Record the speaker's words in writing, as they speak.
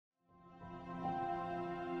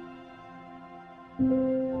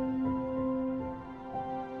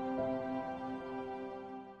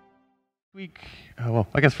Well,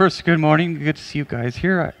 I guess first, good morning. Good to see you guys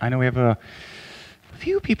here. I know we have a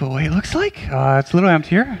few people away, it looks like. It's a little empty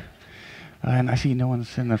here. And I see no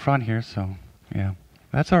one's in the front here, so yeah,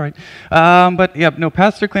 that's all right. But yeah, no,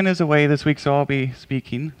 Pastor Clint is away this week, so I'll be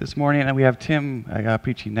speaking this morning. And we have Tim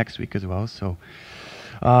preaching next week as well. So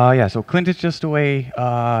yeah, so Clint is just away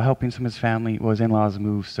helping some of his family, his in-laws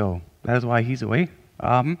move, so that is why he's away.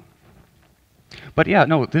 But yeah,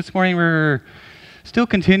 no, this morning we're still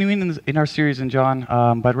continuing in our series in John,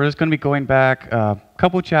 but we're just going to be going back a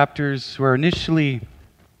couple chapters where initially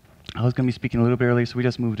I was going to be speaking a little bit early, so we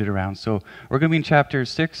just moved it around. So we're going to be in chapter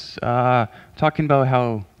 6, talking about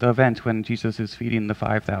how the event when Jesus is feeding the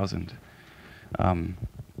 5,000. And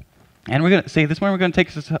we're going to say this morning we're going to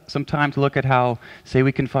take some time to look at how, say,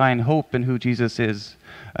 we can find hope in who Jesus is,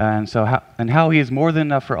 and how he is more than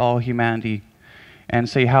enough for all humanity, and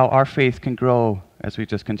say how our faith can grow as we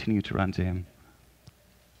just continue to run to him.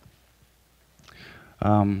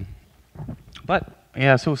 But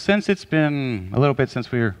yeah, so since it's been a little bit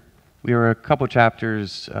since we were a couple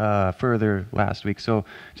chapters further last week, so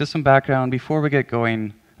just some background before we get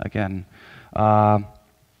going again from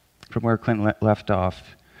where Clint left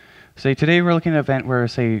off. Say today we're looking at an event where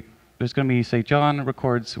there's going to be John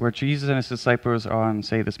records where Jesus and his disciples are on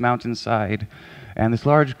this mountainside, and this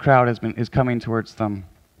large crowd is coming towards them,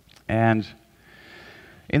 and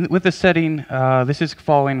with the setting, this is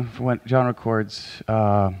following what John records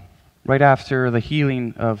right after the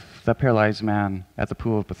healing of the paralyzed man at the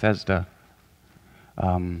pool of Bethesda.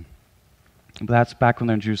 That's back when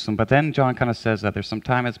they're in Jerusalem. But then John kind of says that there's some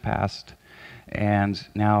time has passed, and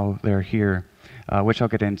now they're here, which I'll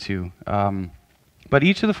get into. But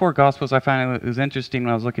each of the four Gospels, I find it was interesting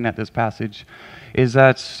when I was looking at this passage, is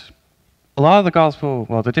that a lot of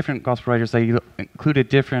the different Gospel writers, they included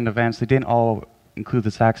different events. They didn't all include the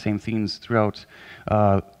exact same themes throughout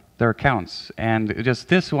their accounts. And just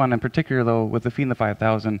this one in particular, though, with the feeding the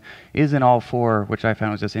 5,000, is in all four, which I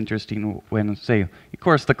found was just interesting when, of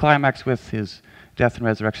course, the climax with his death and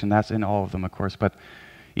resurrection, that's in all of them, of course. But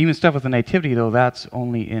even stuff with the nativity, though, that's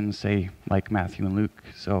only in, like Matthew and Luke.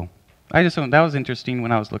 So I just thought that was interesting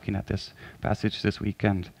when I was looking at this passage this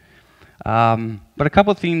weekend. But a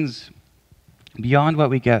couple of things beyond what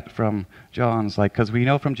we get from John's, because we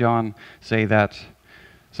know from John, that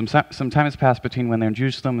some time has passed between when they're in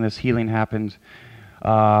Jerusalem and this healing happened,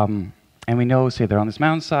 and we know, they're on this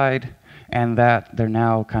mountainside, and that they're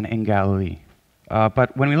now kind of in Galilee.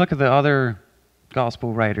 But when we look at the other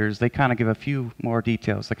gospel writers, they kind of give a few more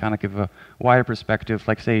details. They kind of give a wider perspective,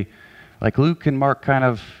 like Luke and Mark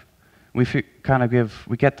we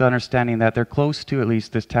get the understanding that they're close to at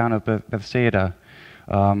least this town of Bethsaida,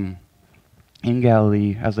 in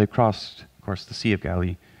Galilee, as they crossed, of course, the Sea of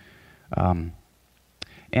Galilee.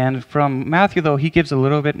 And from Matthew, though, he gives a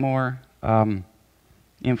little bit more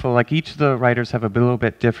info. Each of the writers have a little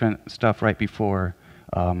bit different stuff right before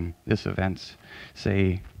this event.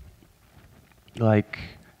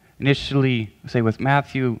 Initially, with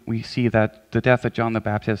Matthew, we see that the death of John the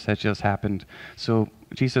Baptist has just happened. So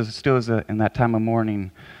Jesus still is in that time of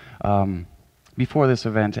mourning before this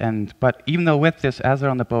event, but even though with this, as they're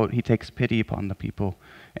on the boat, he takes pity upon the people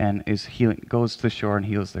and goes to the shore and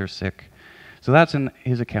heals their sick. So that's in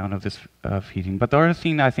his account of this feeding. But the other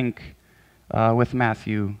thing I think with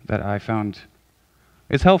Matthew that I found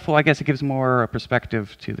is helpful, I guess it gives more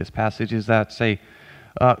perspective to this passage, is that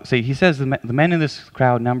he says the men in this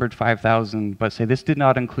crowd numbered 5,000, but this did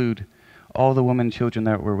not include all the women and children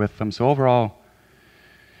that were with them. So overall,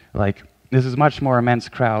 this is much more immense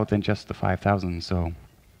crowd than just the 5,000. So,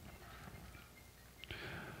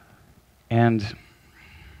 and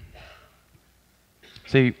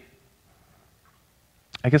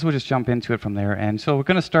I guess we'll just jump into it from there. And so we're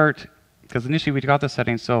going to start, because initially we got the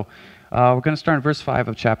setting. So we're going to start in verse 5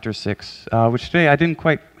 of chapter 6, which today I didn't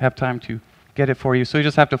quite have time to get it for you. So you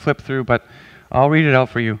just have to flip through, but I'll read it out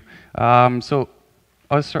for you. So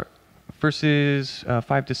I'll start. Verses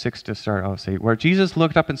 5 to 6 to start, I'll say, where Jesus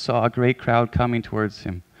looked up and saw a great crowd coming towards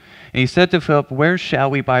him. And he said to Philip, "Where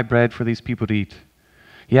shall we buy bread for these people to eat?"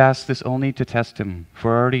 He asked this only to test him,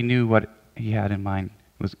 for he already knew what he had in mind.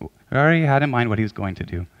 What he was going to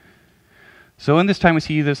do. So in this time we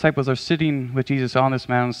see the disciples are sitting with Jesus on this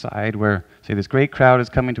mountainside where, this great crowd is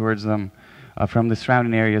coming towards them from the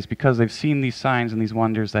surrounding areas because they've seen these signs and these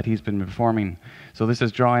wonders that he's been performing. So this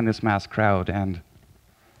is drawing this mass crowd, and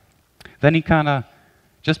then he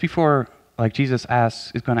just before Jesus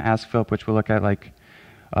is going to ask Philip, which we'll look at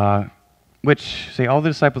all the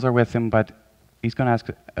disciples are with him, but he's going to ask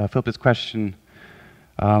Philip this question,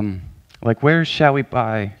 Like, where shall we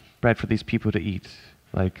buy bread for these people to eat?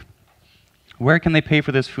 Like, where can they pay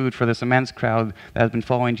for this food for this immense crowd that has been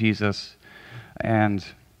following Jesus?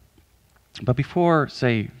 But before,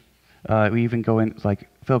 say, we even go in, like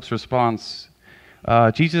Philip's response,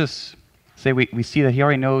 Jesus, say we see that he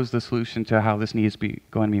already knows the solution to how this need is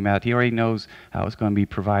going to be met. He already knows how it's going to be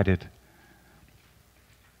provided.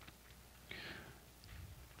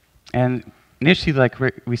 And initially, like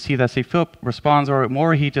we see that, say, Philip responds, or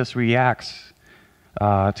more he just reacts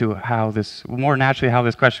to how this, more naturally how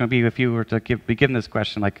this question would be if you were to be given this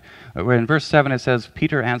question. Like, where in verse 7 it says,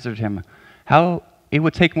 Peter answered him, how it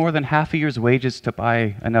would take more than half a year's wages to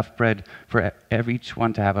buy enough bread for each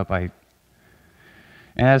one to have a bite.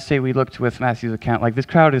 And as, say, we looked with Matthew's account, like this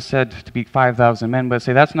crowd is said to be 5,000 men, but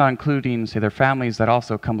say that's not including, say, their families that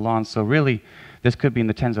also come along. So really, this could be in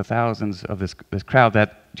the tens of thousands of this crowd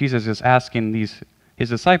that Jesus is asking his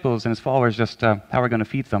disciples and his followers just how we're going to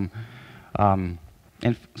feed them.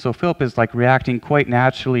 And so Philip is like reacting quite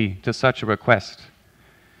naturally to such a request.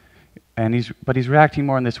 And he's reacting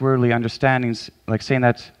more in this worldly understandings, like saying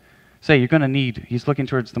that, say, you're going to need, he's looking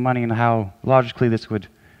towards the money and how logically this would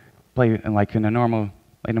play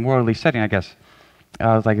in a worldly setting, I guess.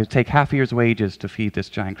 Like it would take half a year's wages to feed this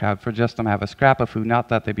giant crowd for just them to have a scrap of food, not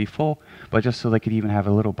that they'd be full, but just so they could even have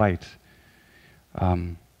a little bite.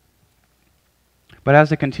 But as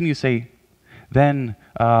they continue, say, then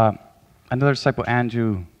another disciple,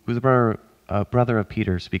 Andrew, who's a brother of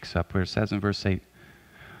Peter, speaks up, where it says in verse 8,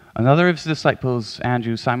 another of his disciples,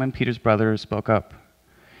 Andrew, Simon Peter's brother, spoke up.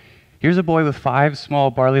 Here's a boy with 5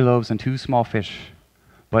 small barley loaves and 2 small fish.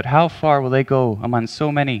 But how far will they go among so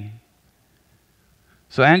many?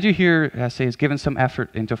 So Andrew here, I say, has given some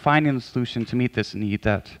effort into finding the solution to meet this need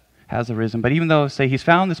that has arisen. But even though, say, he's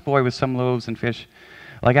found this boy with some loaves and fish,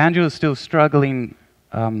 like Andrew is still struggling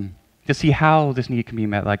to see how this need can be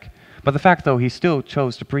met. But the fact, though, he still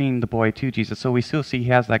chose to bring the boy to Jesus. So we still see he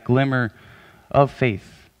has that glimmer of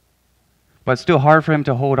faith. But it's still hard for him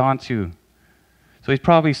to hold on to. So he's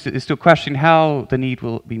probably still questioning how the need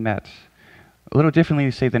will be met. A little differently,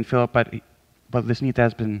 say, than Philip, but this need that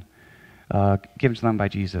has been given to them by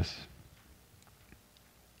Jesus.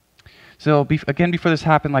 So again, before this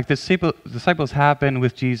happened, like the disciples have been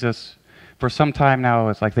with Jesus for some time now.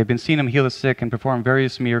 It's like they've been seeing him heal the sick and perform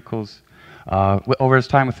various miracles over his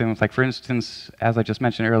time with him. Like, for instance, as I just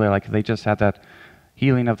mentioned earlier, like they just had that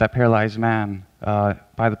healing of that paralyzed man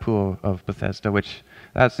by the pool of Bethesda, which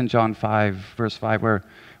that's in John 5, verse 5, where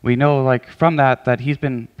we know, like, from that he's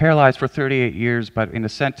been paralyzed for 38 years, but in a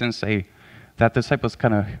sentence, that the disciples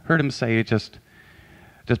kind of heard him say, just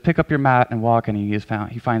pick up your mat and walk, and he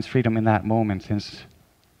finds freedom in that moment. And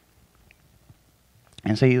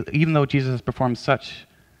say, even though Jesus has performed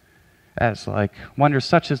wonders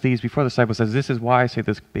such as these before the disciples, says this is why, say,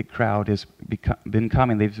 this big crowd has been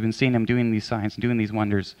coming. They've been seeing him doing these signs, doing these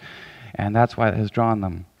wonders, and that's why it has drawn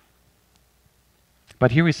them.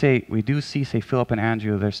 But here we do see, say, Philip and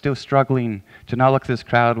Andrew, they're still struggling to not look at this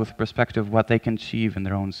crowd with the perspective of what they can achieve in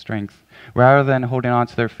their own strength, rather than holding on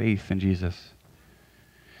to their faith in Jesus.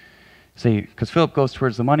 Because Philip goes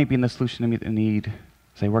towards the money being the solution to meet the need,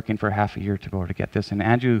 working for half a year to go to get this. And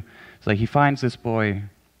Andrew, he finds this boy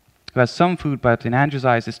who has some food, but in Andrew's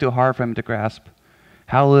eyes, it's still hard for him to grasp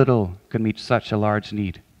how little could meet such a large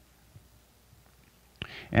need.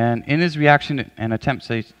 And in his reaction and attempt,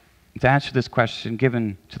 to answer this question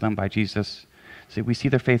given to them by Jesus, we see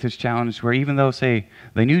their faith is challenged, where even though, they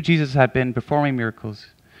knew Jesus had been performing miracles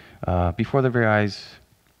before their very eyes,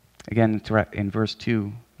 again, in verse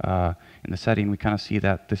 2, in the setting, we kind of see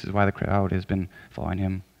that this is why the crowd has been following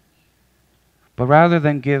him. But rather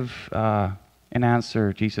than give an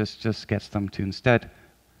answer, Jesus just gets them to instead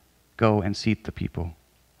go and seat the people.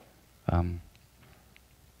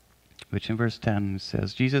 Which in verse 10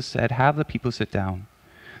 says, Jesus said, have the people sit down.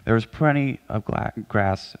 There was plenty of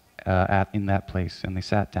grass in that place, and they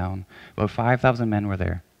sat down. About 5,000 men were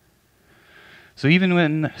there. So even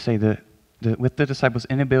when, with the disciples'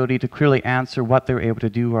 inability to clearly answer what they were able to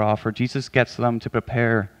do or offer, Jesus gets them to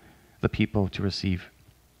prepare the people to receive,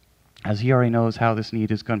 as he already knows how this need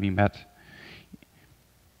is going to be met.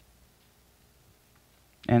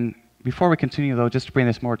 And before we continue, though, just to bring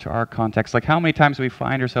this more to our context, how many times do we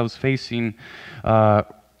find ourselves facing a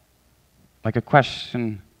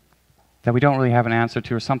question that we don't really have an answer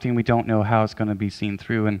to, or something we don't know how it's going to be seen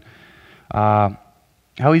through? And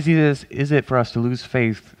how easy is it for us to lose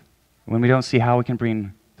faith when we don't see how we can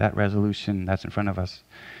bring that resolution that's in front of us?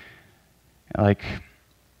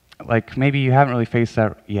 Maybe you haven't really faced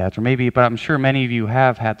that yet, but I'm sure many of you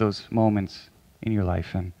have had those moments in your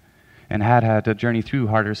life and had to journey through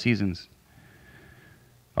harder seasons.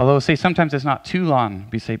 Although, say, sometimes it's not too long,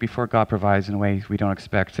 before God provides in a way we don't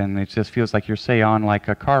expect, and it just feels like you're, say, on like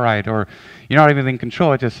a car ride, or you're not even in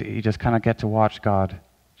control. You just kind of get to watch God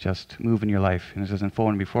just move in your life, and it just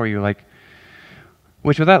unfolding before you.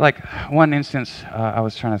 Which with that, one instance I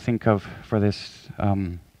was trying to think of for this,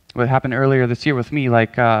 what happened earlier this year with me.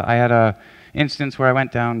 I had a instance where I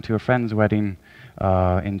went down to a friend's wedding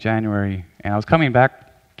in January, and I was coming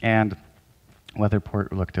back, and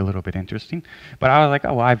Weatherport looked a little bit interesting, but I was like,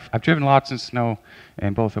 oh, well, I've driven lots in snow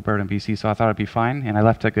in both Alberta and BC, so I thought it'd be fine, and I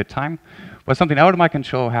left at a good time. But something out of my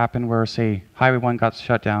control happened where, say, Highway 1 got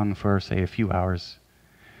shut down for, say, a few hours.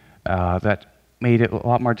 That made it a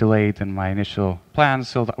lot more delayed than my initial plans,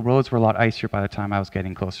 so the roads were a lot icier by the time I was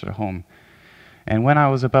getting closer to home. And when I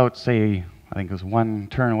was about, say, I think it was one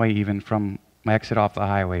turn away even from my exit off the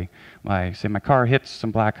highway, my car hit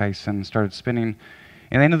some black ice and started spinning.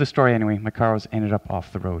 And the end of the story, anyway, my car ended up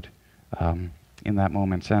off the road in that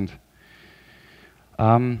moment. And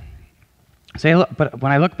but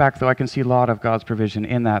when I look back, though, I can see a lot of God's provision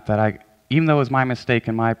in that. Even though it was my mistake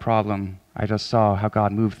and my problem, I just saw how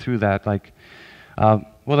God moved through that.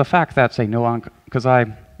 The fact that, say, because I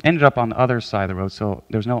ended up on the other side of the road, so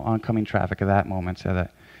there's no oncoming traffic at that moment,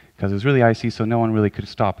 because it was really icy, so no one really could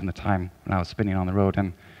stop in the time when I was spinning on the road.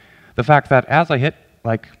 And the fact that as I hit,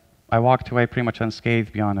 I walked away pretty much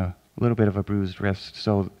unscathed beyond a little bit of a bruised wrist,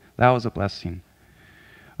 so that was a blessing.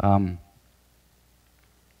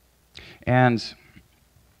 And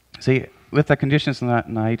see, with the conditions in that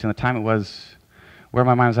night and the time it was, where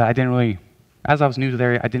my mind was at, as I was new to the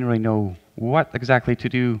area, I didn't really know what exactly to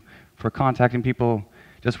do for contacting people,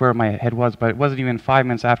 just where my head was. But it wasn't even 5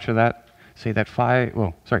 minutes after that, 3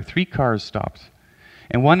 cars stopped.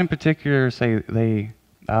 And one in particular, they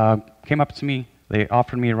came up to me. They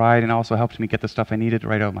offered me a ride and also helped me get the stuff I needed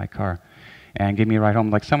right out of my car and gave me a ride home.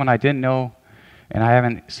 Like someone I didn't know and I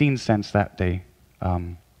haven't seen since that day.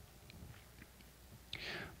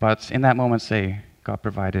 But in that moment, God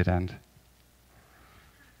provided. And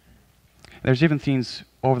there's even things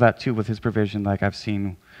over that too with his provision, I've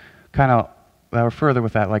seen kind of that were further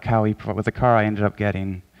with that, how he, with the car I ended up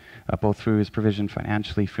getting, both through his provision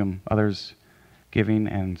financially from others giving,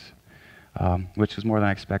 and which was more than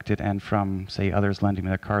I expected, and from, others lending me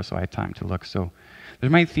their car so I had time to look. So there's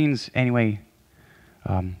many things, anyway,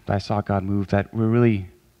 that I saw God move that were really,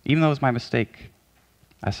 even though it was my mistake,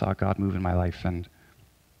 I saw God move in my life. And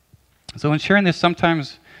so in sharing this,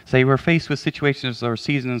 sometimes, we're faced with situations or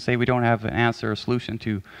seasons, we don't have an answer or solution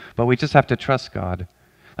to, but we just have to trust God.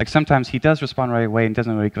 Sometimes he does respond right away and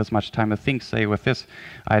doesn't really give us much time to think. With this,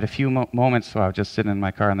 I had a few moments, so I was just sitting in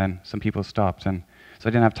my car, and then some people stopped, and so I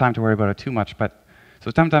didn't have time to worry about it too much. But so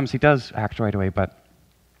sometimes he does act right away. But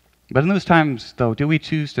in those times, though, do we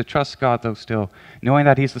choose to trust God, though, still, knowing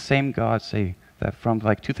that he's the same God, that from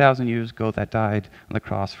 2,000 years ago that died on the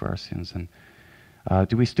cross for our sins? And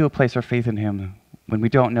do we still place our faith in him when we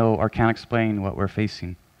don't know or can't explain what we're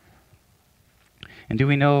facing? And do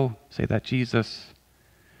we know, that Jesus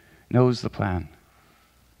knows the plan?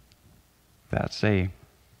 That,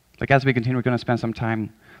 as we continue, we're going to spend some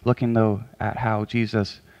time looking, though, at how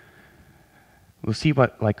Jesus will see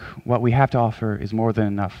what we have to offer is more than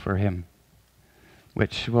enough for him,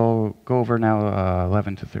 which we'll go over now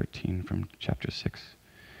 11 to 13 from chapter 6.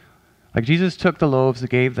 Jesus took the loaves and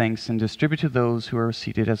gave thanks and distributed to those who were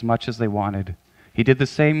seated as much as they wanted. He did the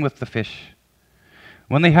same with the fish.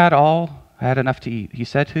 When they had enough to eat, he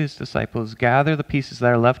said to his disciples, "Gather the pieces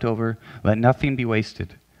that are left over, let nothing be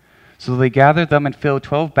wasted." So they gathered them and filled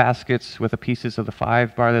 12 baskets with the pieces of the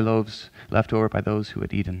 5 barley loaves left over by those who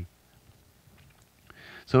had eaten.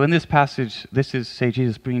 So in this passage, this is,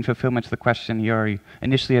 Jesus bringing fulfillment to the question he already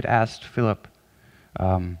initially had asked Philip.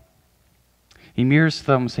 He mirrors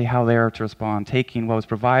them, how they are to respond, taking what was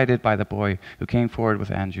provided by the boy who came forward with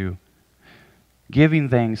Andrew, giving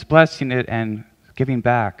thanks, blessing it, and giving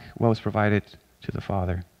back what was provided to the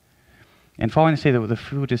Father. And following that the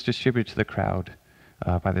food is distributed to the crowd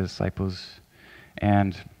by the disciples.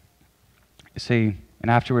 And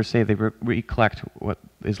afterwards they recollect what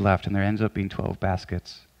is left, and there ends up being 12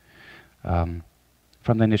 baskets from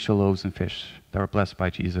the initial loaves and fish that were blessed by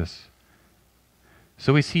Jesus.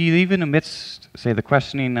 So we see even amidst, the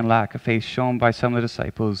questioning and lack of faith shown by some of the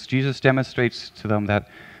disciples, Jesus demonstrates to them that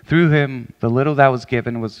through him, the little that was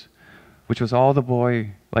given which was all the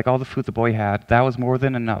boy, all the food the boy had, that was more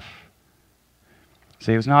than enough.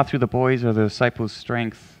 It was not through the boys or the disciples'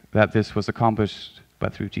 strength that this was accomplished,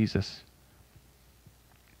 but through Jesus.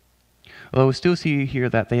 Although we still see here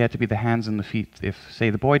that they had to be the hands and the feet. If,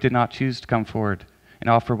 the boy did not choose to come forward and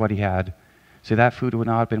offer what he had, that food would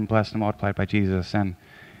not have been blessed and multiplied by Jesus. And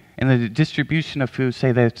in the distribution of food,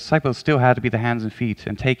 say the disciples still had to be the hands and feet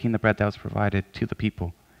and taking the bread that was provided to the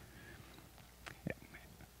people.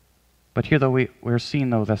 But here, though, we're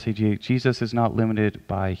seeing, though, that Jesus is not limited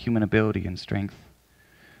by human ability and strength.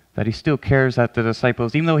 That he still cares that the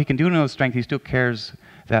disciples, even though he can do no strength, he still cares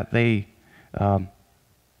that they are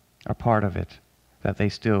part of it, that they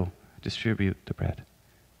still distribute the bread.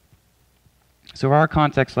 So our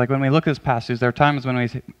context, like when we look at this passage, there are times when we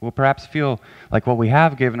will perhaps feel like what we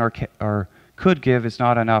have given or could give is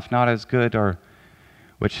not enough, not as good, or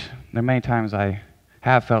which there are many times I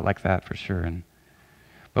have felt like that for sure.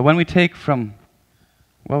 But when we take from,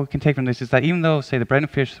 what we can take from this is that even though, say, the bread and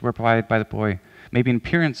fish were provided by the boy, maybe in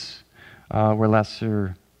appearance were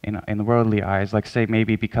lesser in the worldly eyes, like say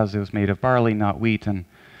maybe because it was made of barley, not wheat, and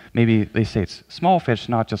maybe they say it's small fish,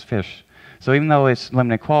 not just fish. So even though it's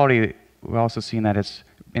limited quality, we're also seeing that it's,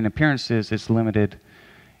 in appearances, it's limited,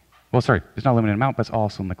 well, sorry, it's not limited amount, but it's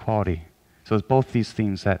also in the quality. So it's both these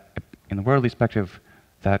things that, in the worldly perspective,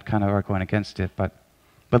 that kind of are going against it. But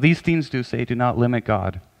these things do not limit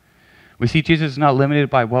God. We see Jesus is not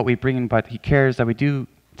limited by what we bring, but he cares that we do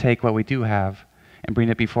take what we do have and bring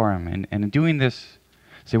it before him. And in doing this,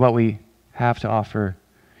 say what we have to offer,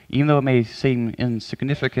 even though it may seem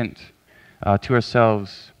insignificant to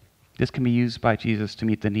ourselves, this can be used by Jesus to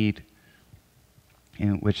meet the need.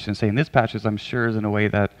 Which, in saying this passage, I'm sure is in a way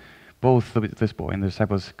that both this boy and the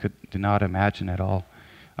disciples did not imagine at all.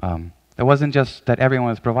 It wasn't just that everyone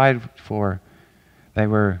was provided for, they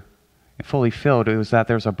were fully filled. It was that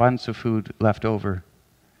there was abundance of food left over.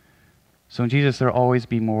 So in Jesus, there will always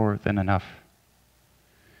be more than enough.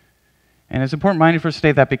 And it's important reminder for us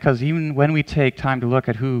today that because even when we take time to look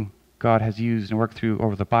at who God has used and worked through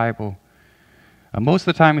over the Bible, most of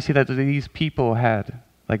the time we see that these people had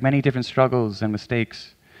like many different struggles and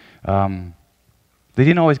mistakes. They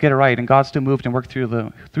didn't always get it right, and God still moved and worked through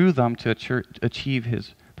them to achieve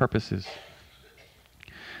his purposes.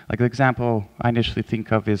 Like the example I initially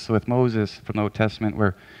think of is with Moses from the Old Testament,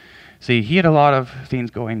 where, see, he had a lot of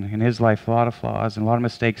things going in his life, a lot of flaws and a lot of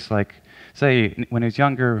mistakes. Like, say, when he was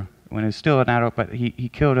younger, when he was still an adult, but he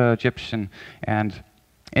killed an Egyptian, and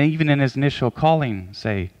even in his initial calling,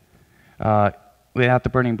 say, at the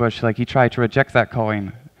burning bush, like he tried to reject that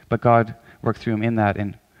calling, but God worked through him in that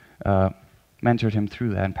and mentored him through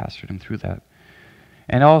that and pastored him through that.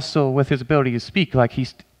 And also with his ability to speak, like he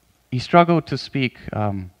struggled to speak,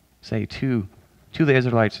 say, to the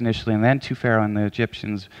Israelites initially, and then to Pharaoh and the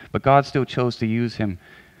Egyptians, but God still chose to use him.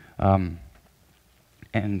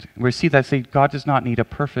 And we see that, say, God does not need a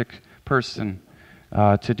perfect person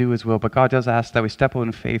to do his will, but God does ask that we step out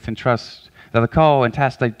in faith and trust that the call and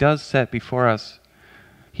task that he does set before us,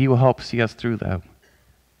 he will help see us through that.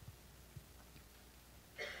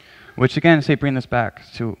 Which again, say, bring this back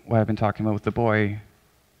to what I've been talking about with the boy,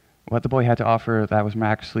 what the boy had to offer that was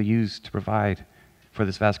miraculously used to provide for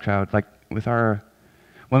this vast crowd. Like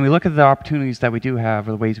when we look at the opportunities that we do have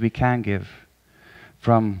or the ways we can give,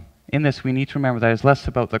 in this we need to remember that it's less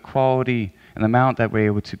about the quality and the amount that we're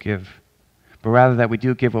able to give, but rather that we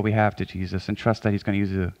do give what we have to Jesus and trust that he's going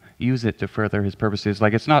to use it to further his purposes.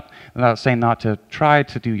 Like I'm not saying not to try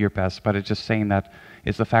to do your best, but it's just saying that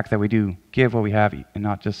it's the fact that we do give what we have and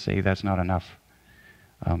not just say that's not enough.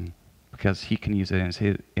 Because he can use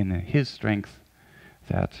it in his strength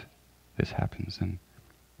that this happens. And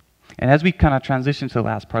as we kind of transition to the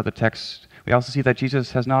last part of the text, we also see that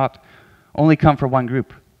Jesus has not only come for one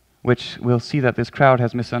group, which we'll see that this crowd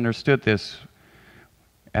has misunderstood this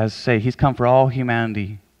as, say, he's come for all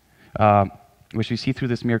humanity, which we see through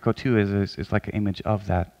this miracle too is like an image of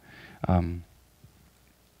that.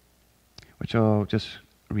 Which I'll just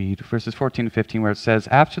read, verses 14 and 15, where it says,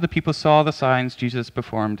 "After the people saw the signs Jesus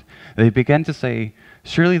performed, they began to say,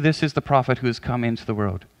 'Surely this is the prophet who has come into the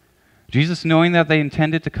world.' Jesus, knowing that they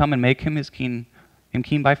intended to come and make him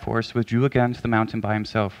king by force, withdrew again to the mountain by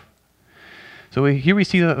himself." So here we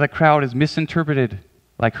see that the crowd is misinterpreted,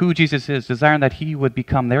 like who Jesus is, desiring that he would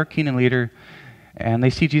become their king and leader, and they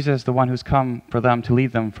see Jesus as the one who's come for them to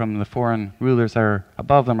lead them from the foreign rulers that are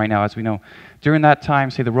above them right now, as we know. During that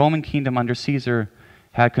time, say, the Roman kingdom under Caesar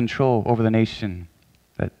had control over the nation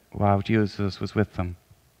while Jesus was with them.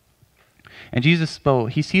 And Jesus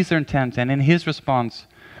spoke. He sees their intent, and in his response,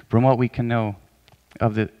 from what we can know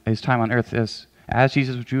of his time on earth, is as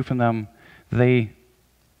Jesus withdrew from them, they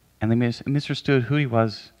misunderstood who he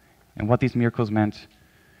was and what these miracles meant.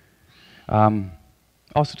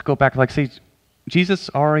 Also, to go back, like, say, Jesus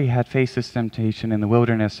already had faced this temptation in the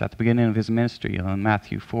wilderness at the beginning of his ministry in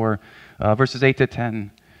Matthew 4, verses 8 to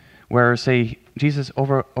 10, where, say, Jesus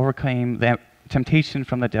overcame the temptation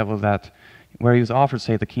from the devil where he was offered,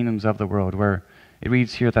 say, the kingdoms of the world, where it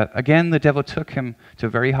reads here that, again, the devil took him to a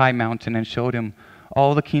very high mountain and showed him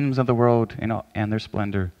all the kingdoms of the world and their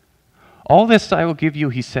splendor. All this I will give you,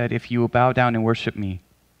 he said, if you will bow down and worship me.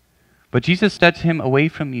 But Jesus said to him, away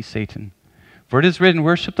from me, Satan, for it is written,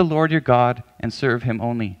 worship the Lord your God and serve him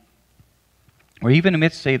only. Or even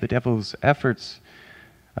amidst, say, the devil's efforts,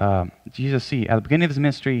 Jesus, see, at the beginning of his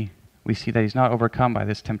ministry, we see that he's not overcome by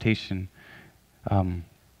this temptation. That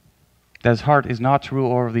his heart is not to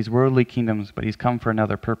rule over these worldly kingdoms, but he's come for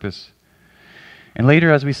another purpose. And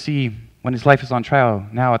later, as we see, when his life is on trial,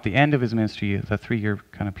 now at the end of his ministry, the 3-year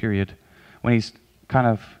kind of period, when he's kind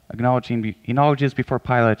of he acknowledges before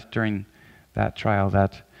Pilate during that trial,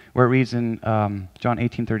 that where it reads in John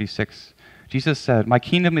 18:36, Jesus said, my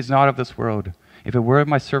kingdom is not of this world. If it were,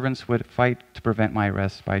 my servants would fight to prevent my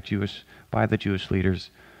arrest by the Jewish leaders.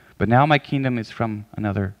 But now my kingdom is from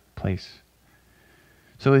another place.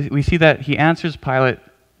 So we see that he answers Pilate,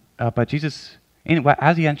 but Jesus,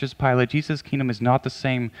 as he answers Pilate, Jesus' kingdom is not the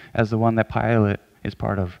same as the one that Pilate is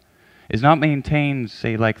part of. It's not maintained,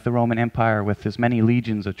 say, like the Roman Empire with as many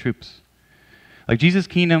legions of troops. Like Jesus'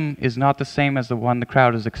 kingdom is not the same as the one the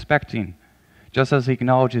crowd is expecting, just as he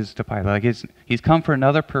acknowledges to Pilate. Like he's come for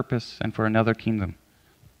another purpose and for another kingdom.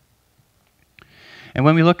 And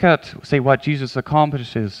when we look at, say, what Jesus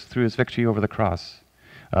accomplishes through his victory over the cross,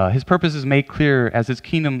 his purpose is made clear as his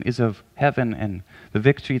kingdom is of heaven, and the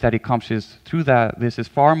victory that he accomplishes through this is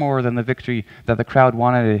far more than the victory that the crowd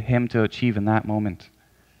wanted him to achieve in that moment.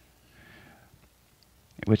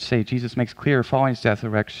 Which, say, Jesus makes clear following his death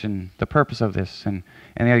and resurrection the purpose of this, and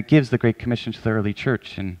it gives the Great Commission to the early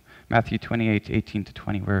church in Matthew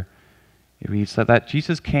 28:18-20, where it reads that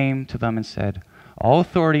Jesus came to them and said, all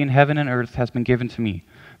authority in heaven and earth has been given to me.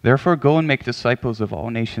 Therefore go and make disciples of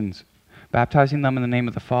all nations, baptizing them in the name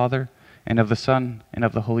of the Father, and of the Son, and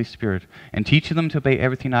of the Holy Spirit, and teaching them to obey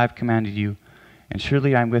everything I have commanded you, and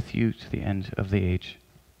surely I am with you to the end of the age.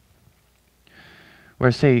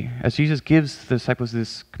 Where, say, as Jesus gives the disciples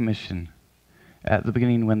this commission at the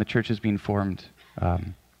beginning when the church is being formed,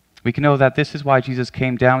 we can know that this is why Jesus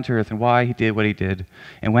came down to earth and why he did what he did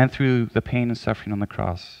and went through the pain and suffering on the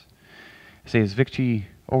cross. Say his victory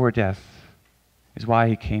over death is why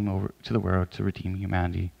he came over to the world to redeem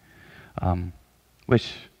humanity.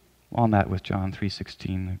 Which, on that with John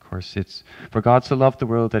 3:16, of course, it's, for God so loved the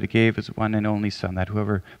world that he gave his one and only Son, that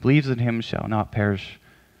whoever believes in him shall not perish,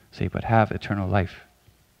 say, but have eternal life.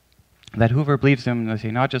 That whoever believes in him,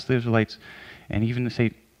 say, not just the Israelites, and even,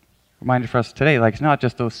 say, reminder for us today, like, it's not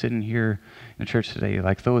just those sitting here in the church today,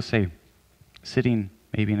 like those, say, sitting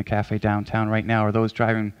maybe in a cafe downtown right now, or those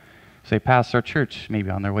driving, say, past our church, maybe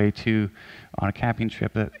on their way on a camping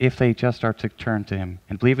trip, that if they just are to turn to him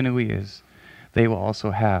and believe in who he is, they will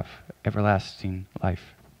also have everlasting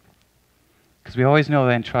life. Because we always know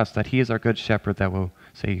and trust that he is our good shepherd that will,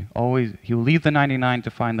 say, always, he will leave the 99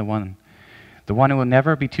 to find the one who will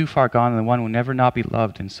never be too far gone, and the one who will never not be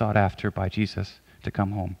loved and sought after by Jesus to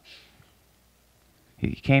come home.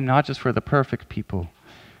 He came not just for the perfect people,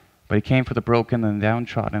 but he came for the broken and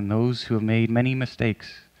downtrodden and those who have made many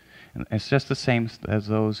mistakes. And it's just the same as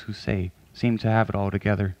those who seem to have it all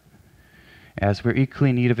together, as we're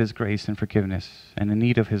equally in need of his grace and forgiveness and in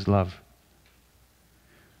need of his love.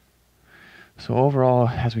 So overall,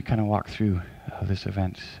 as we kind of walk through this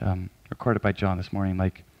event recorded by John this morning,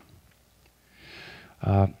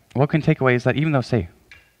 what can take away is that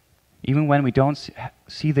even when we don't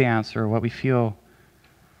see the answer, or what we feel,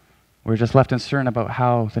 we're just left uncertain about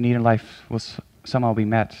how the need in life will somehow be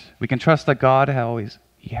met, we can trust that God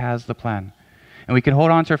he has the plan. And we can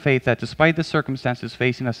hold on to our faith that despite the circumstances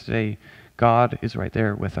facing us today, God is right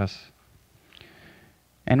there with us.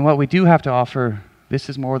 And what we do have to offer, this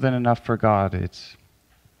is more than enough for God. It's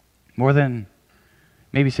more than,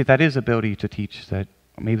 maybe say that is ability to teach, that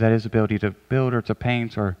maybe that is ability to build or to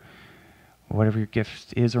paint or whatever your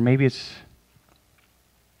gift is, or maybe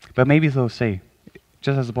but maybe they'll say,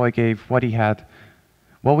 just as the boy gave what he had,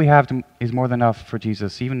 what we have is more than enough for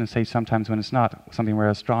Jesus, even to say sometimes when it's not something we're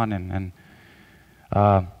as strong in, and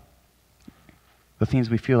the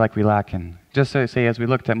things we feel like we lack in. Just to say, as we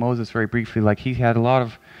looked at Moses very briefly, like he had a lot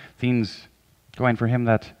of things going for him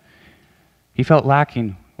that he felt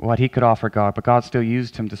lacking what he could offer God, but God still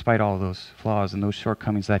used him despite all those flaws and those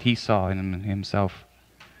shortcomings that he saw in himself.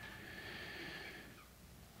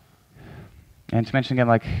 And to mention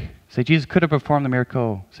again, say Jesus could have performed the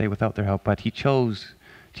miracle, say, without their help, but he chose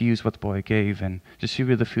to use what the boy gave and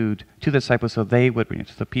distribute the food to the disciples so they would bring it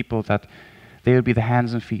to the people, that they would be the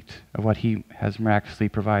hands and feet of what he has miraculously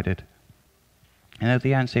provided. And at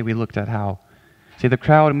the end, say, we looked at how, say, the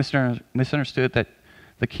crowd misunderstood that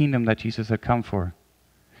the kingdom that Jesus had come for.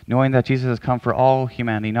 knowing that Jesus has come for all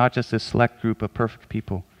humanity, not just this select group of perfect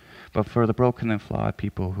people, but for the broken and flawed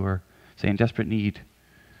people who are, say, in desperate need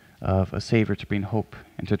of a Savior to bring hope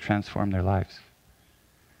and to transform their lives.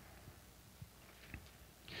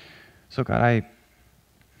 So God, I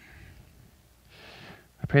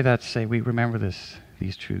pray that, say, we remember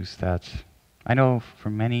these truths, that I know for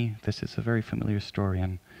many this is a very familiar story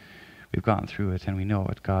and we've gone through it and we know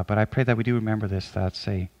it, God, but I pray that we do remember this, that,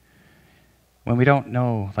 say, when we don't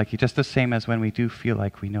know, like just the same as when we do feel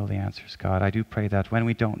like we know the answers, God, I do pray that when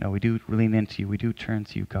we don't know, we do lean into you, we do turn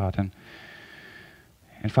to you, God,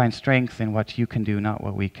 and find strength in what you can do, not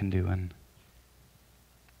what we can do. And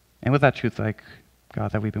with that truth, like,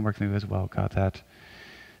 God, that we've been working through as well, God, that,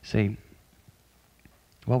 say,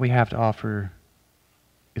 what we have to offer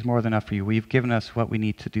is more than enough for you. We've given us what we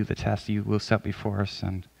need to do the test you will set before us.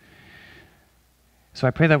 And so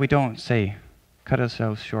I pray that we don't, say, cut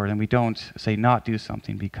ourselves short, and we don't, say, not do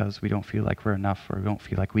something because we don't feel like we're enough or we don't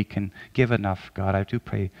feel like we can give enough. God, I do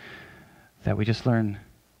pray that we just learn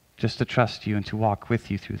just to trust you and to walk with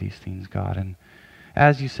you through these things, God. And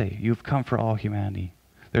as you say, you've come for all humanity.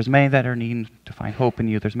 There's many that are needing to find hope in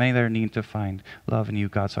you. There's many that are needing to find love in you,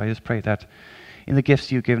 God. So I just pray that in the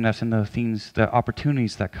gifts you've given us and the things, the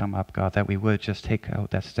opportunities that come up, God, that we would just take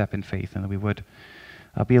out that step in faith and that we would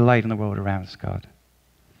be a light in the world around us, God.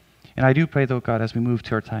 And I do pray, though, God, as we move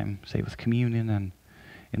to our time, say, with communion and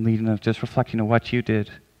in leading of just reflecting on what you did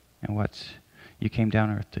and what you came down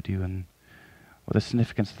to earth to do and what the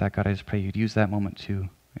significance of that, God, I just pray you'd use that moment too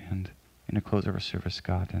and in the close of our service,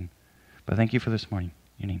 God. But thank you for this morning.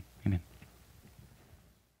 In your name, amen.